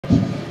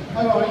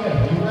How are you?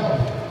 Are you well?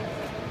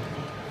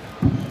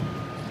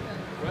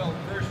 Well,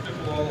 first of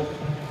all,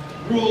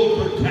 rule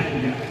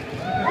Britannia.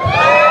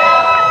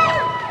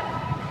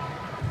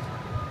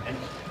 And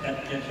that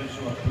gets us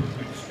off to a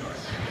good start.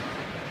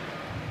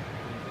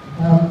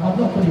 I'm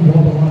not going to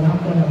bother one. I'm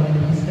going to let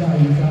you start.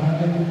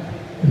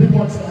 Who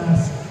wants to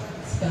ask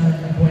Stan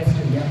a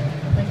question? Yeah, I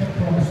think I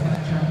promised that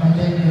chap. My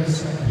name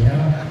is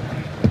yeah.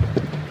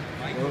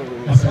 I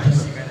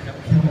just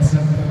kill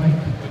myself with the mic.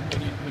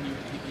 When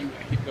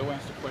you go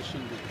ask the question,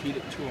 repeat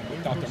it to him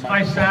without the mic.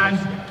 Hi, Stan.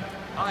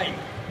 Hi.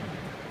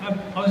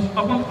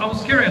 I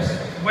was curious,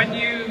 when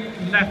you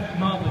left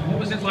Marvel, what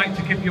was it like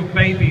to give your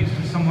babies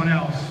to someone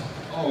else?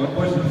 Oh, it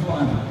wasn't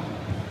fun.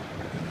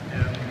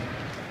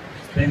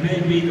 They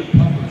made me the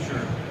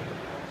publisher,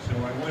 so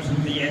I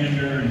wasn't the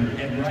editor and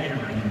head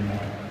writer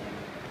anymore.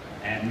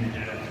 And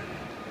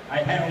I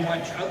had to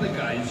watch other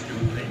guys do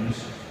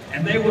things,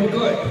 and they were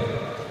good.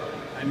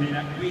 I mean,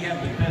 we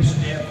have the best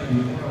staff in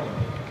the world,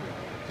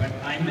 but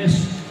I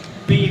miss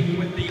being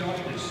with the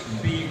artists,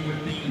 and being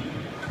with the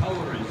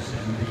colorists,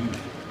 and the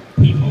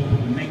people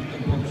who make the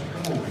books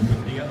go, and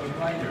with the other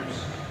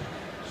writers.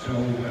 So,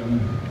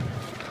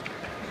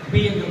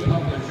 being a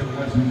publisher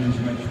wasn't as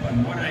much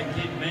fun. What I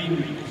did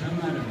mainly, because I'm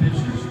not a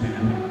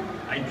businessman,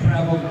 I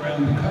traveled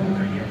around the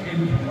country. I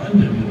came to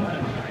London a lot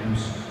of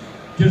times,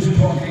 just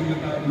talking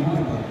about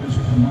Marvel, just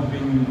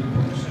promoting the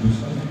books and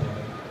so forth.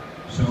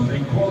 So they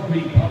called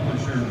me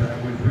publisher, but I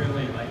was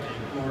really like a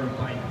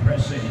glorified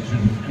press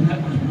agent, and that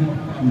was more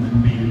fun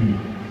than being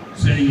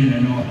sitting in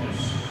an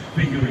office,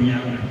 figuring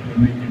out if we're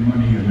making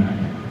money or not.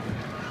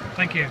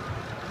 Thank you.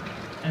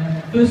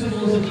 First of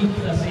all,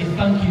 Sadiq, I say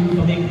thank you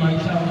for making my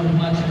childhood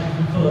magic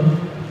fun,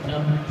 and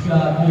I'm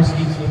sure most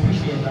geeks will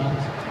appreciate that.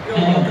 You're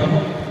welcome.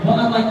 What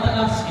I'd like to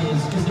ask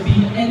is there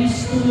been any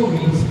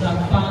stories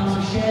that fans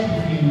have shared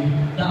with you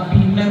that have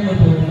been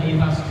memorable in your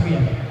vast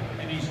career?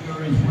 Any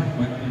stories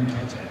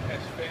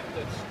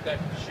That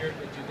shared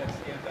with you that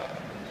stand out?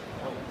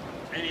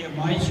 Any of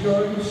my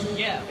stories?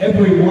 Yeah.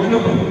 Every one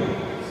of them.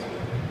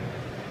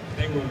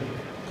 They were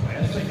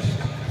classics.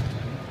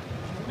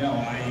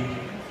 No,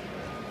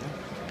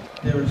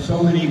 there are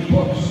so many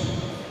books.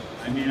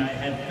 I mean, I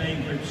had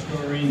favorite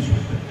stories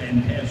with the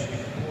Fantastic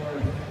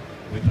Four,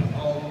 with the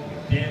Hulk,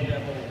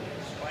 Daredevil,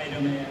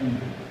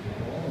 Spider-Man,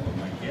 all of them,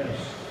 I guess.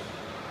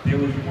 There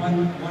was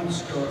one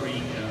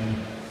story,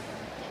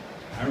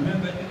 I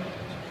remember,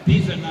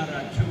 these are not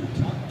our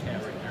two top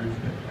characters,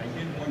 but I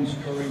did one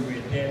story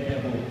where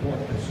Daredevil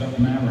fought the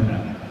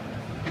Submariner,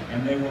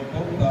 and they were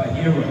both our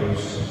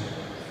heroes,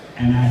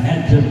 and I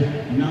had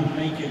to not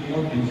make it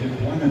look as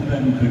if one of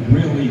them could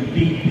really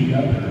beat the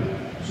other,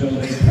 so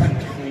they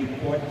practically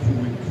fought to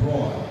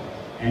withdraw.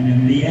 And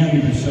in the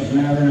end, the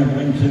Submariner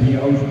went to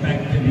the ocean,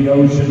 back to the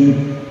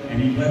ocean,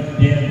 and he left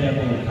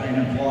Daredevil kind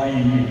of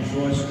lying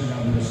exhausted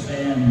on the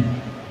sand,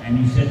 and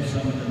he said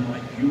something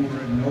like, "You were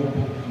a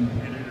noble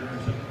competitor."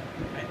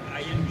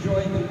 I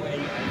enjoyed the way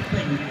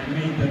I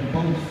made them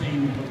both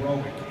seem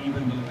heroic,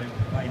 even though they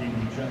were fighting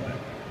each other.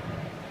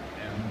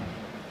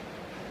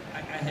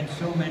 I had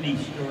so many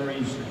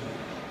stories.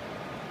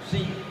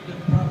 See, the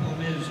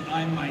problem is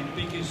I'm my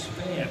biggest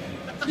fan.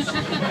 So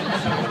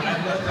I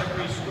love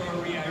every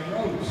story I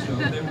wrote, so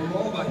they were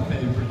all my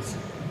favorites.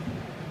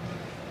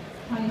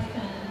 Hi,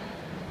 Stan.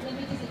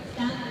 Lovely to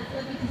Stan. It's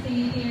lovely to see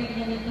you here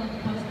again in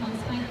Comic-Con.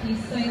 Thank you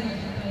so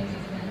much for those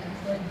events.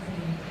 It's great to see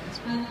you.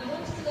 I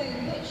wanted to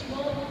know which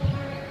Marvel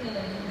characters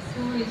and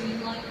stories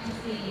you'd like to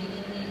see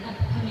in the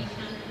upcoming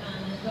Ant-Man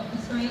and Doctor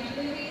Strange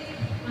movies,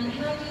 and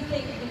how do you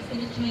think it's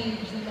going to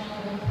change the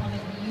Marvel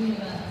comic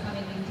universe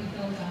having these two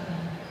films out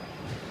there?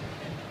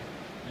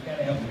 You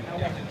gotta help me. How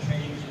would it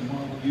change the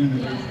Marvel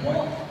universe?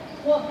 Yeah.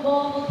 What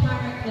Marvel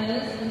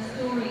characters and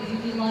stories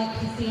would you like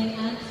to see in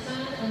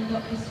Ant-Man and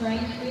Doctor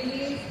Strange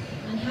movies,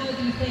 and how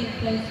do you think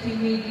those two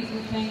movies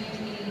will change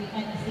the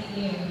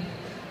MCU?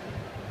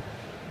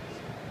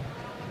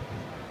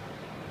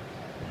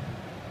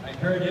 I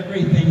heard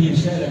everything you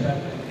said about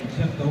it,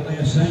 except the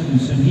last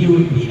sentence, and he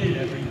repeated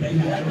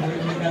everything. I already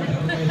got the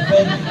last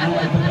sentence, now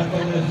I forgot the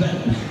last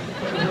sentence.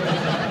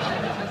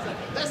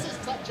 This is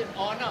such an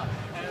honor.